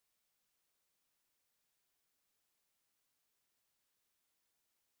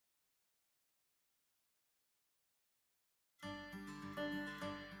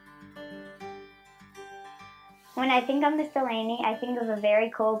When I think of Miss Delaney, I think of a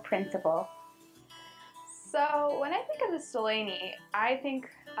very cool principal. So when I think of Miss Delaney, I think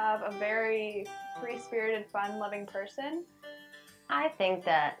of a very free-spirited, fun-loving person. I think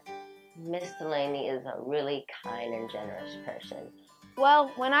that Miss Delaney is a really kind and generous person.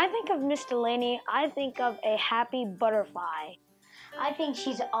 Well, when I think of Miss Delaney, I think of a happy butterfly. I think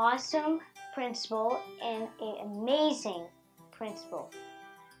she's an awesome principal and an amazing principal.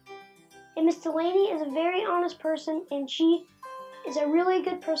 And Miss Delaney is a very honest person, and she is a really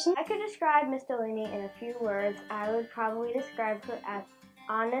good person. I could describe Miss Delaney in a few words. I would probably describe her as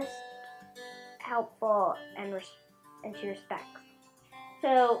honest, helpful, and she respects.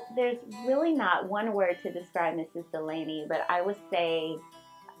 So there's really not one word to describe Mrs. Delaney, but I would say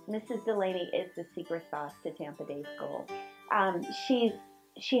Mrs. Delaney is the secret sauce to Tampa Day School.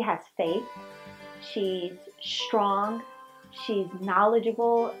 She has faith, she's strong, she's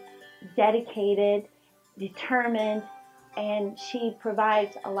knowledgeable, dedicated, determined, and she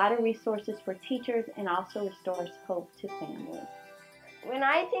provides a lot of resources for teachers and also restores hope to families. When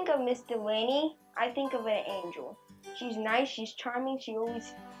I think of Miss Delaney, I think of an angel. She's nice, she's charming, she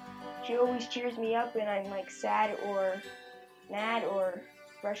always cheers me up when I'm like sad or mad or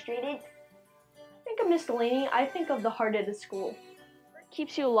frustrated. Think of Miss Delaney, I think of the heart of the school. It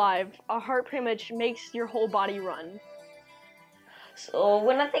keeps you alive. A heart pretty much makes your whole body run. So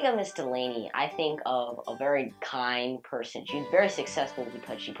when I think of Miss Delaney, I think of a very kind person. She's very successful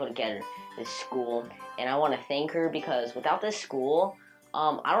because she put together this school, and I want to thank her because without this school,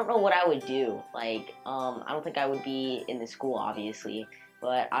 I don't know what I would do. I don't think I would be in the school, obviously,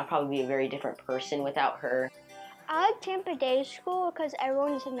 but I'd probably be a very different person without her. I like Tampa Day School because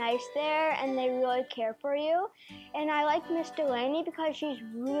everyone is nice there and they really care for you. And I like Miss Delaney because she's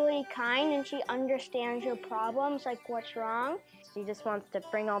really kind and she understands your problems, like what's wrong. She just wants to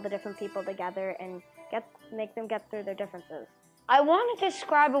bring all the different people together and make them get through their differences. I want to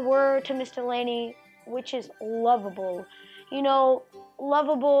describe a word to Miss Delaney, which is lovable. You know,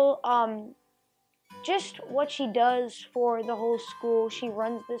 lovable, just what she does for the whole school. She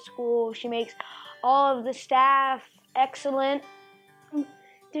runs the school. She makes all of the staff excellent.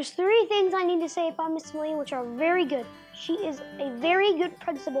 There's 3 things I need to say about Miss Delaney, which are very good. She is a very good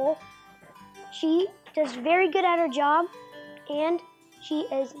principal. She does very good at her job, and she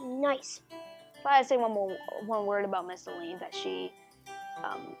is nice. If I had to say one word about Miss Delaney, that she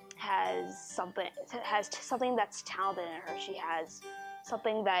has something that's talented in her. She has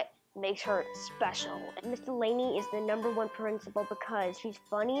something that makes her special. Miss Delaney is the #1 principal because she's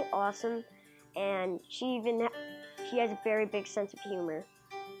funny, awesome, and she has a very big sense of humor.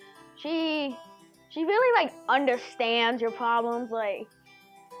 She really understands your problems,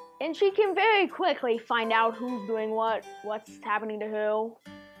 and she can very quickly find out who's doing what's happening to who.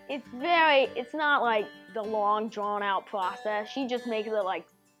 It's not like the long drawn out process. She just makes it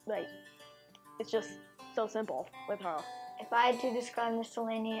it's just so simple with her. If I had to describe Miss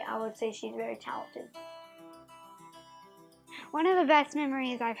Delaney, I would say she's very talented. One of the best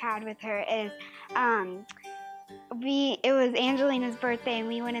memories I've had with her is it was Angelina's birthday and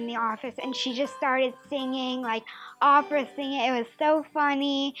we went in the office and she just started singing, like opera singing. It was so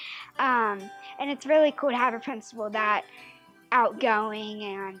funny. And it's really cool to have a principal that outgoing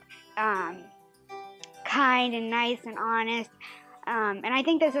and kind and nice and honest. And I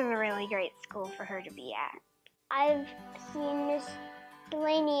think this is a really great school for her to be at. I've seen Miss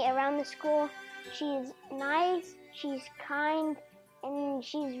Delaney around the school. She's nice, she's kind, and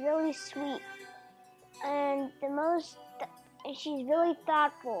she's really sweet. And she's really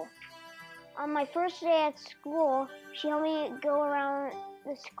thoughtful. On my first day at school, she helped me go around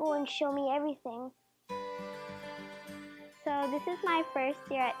the school and show me everything. So this is my first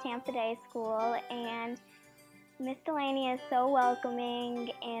year at Tampa Day School, and Miss Delaney is so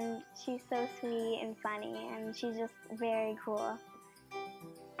welcoming, and she's so sweet and funny, and she's just very cool.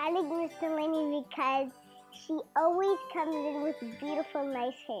 I like Miss Delaney because she always comes in with beautiful,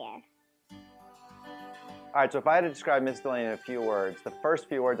 nice hair. All right, so if I had to describe Miss Delaney in a few words, the first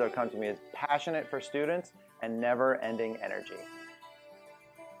few words that would come to me is passionate for students and never-ending energy.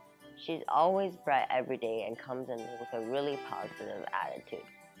 She's always bright every day and comes in with a really positive attitude.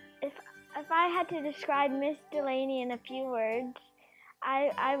 If I had to describe Miss Delaney in a few words,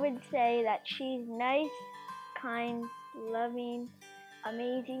 I would say that she's nice, kind, loving,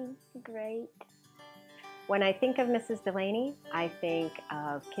 amazing, great. When I think of Mrs. Delaney, I think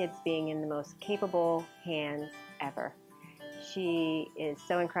of kids being in the most capable hands ever. She is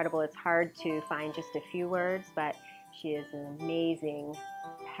so incredible. It's hard to find just a few words, but she is an amazing,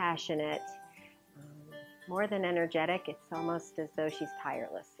 passionate, more than energetic. It's almost as though she's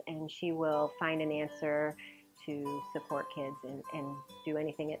tireless, and she will find an answer to support kids and do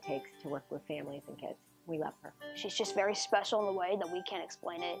anything it takes to work with families and kids. We love her. She's just very special in a way that we can't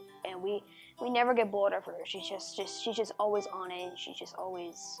explain it, and we never get bored of her. She's just always on it. She's just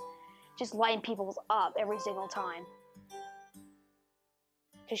always just lighting people up every single time.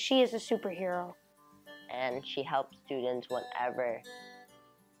 Because she is a superhero. And she helps students whenever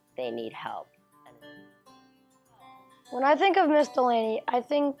they need help. When I think of Miss Delaney, I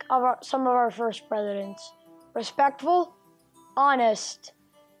think of some of our first presidents. Respectful, honest,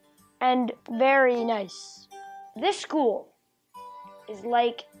 and very nice. This school is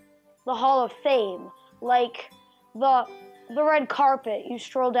like the Hall of Fame, like the red carpet. You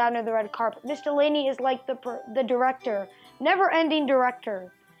stroll down to the red carpet. Miss Delaney is like the director, never-ending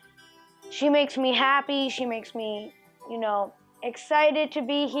director. She makes me happy. She makes me, excited to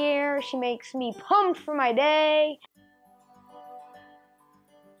be here. She makes me pumped for my day.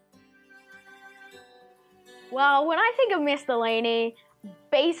 Well, when I think of Miss Delaney,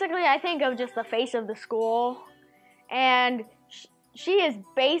 basically I think of just the face of the school. And she is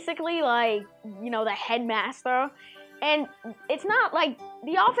basically like, the headmaster. And it's not like,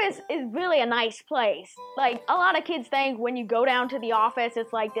 the office is really a nice place. Like, a lot of kids think when you go down to the office,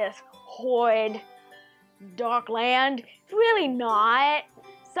 it's like this horrid, dark land. It's really not.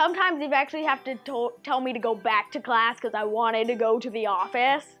 Sometimes they actually have to tell me to go back to class because I wanted to go to the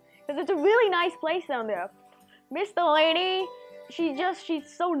office. Because it's a really nice place down there. Miss Delaney, she's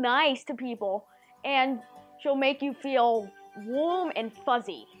so nice to people. And she'll make you feel warm and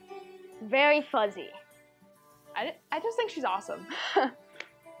fuzzy. Very fuzzy. I just think she's awesome.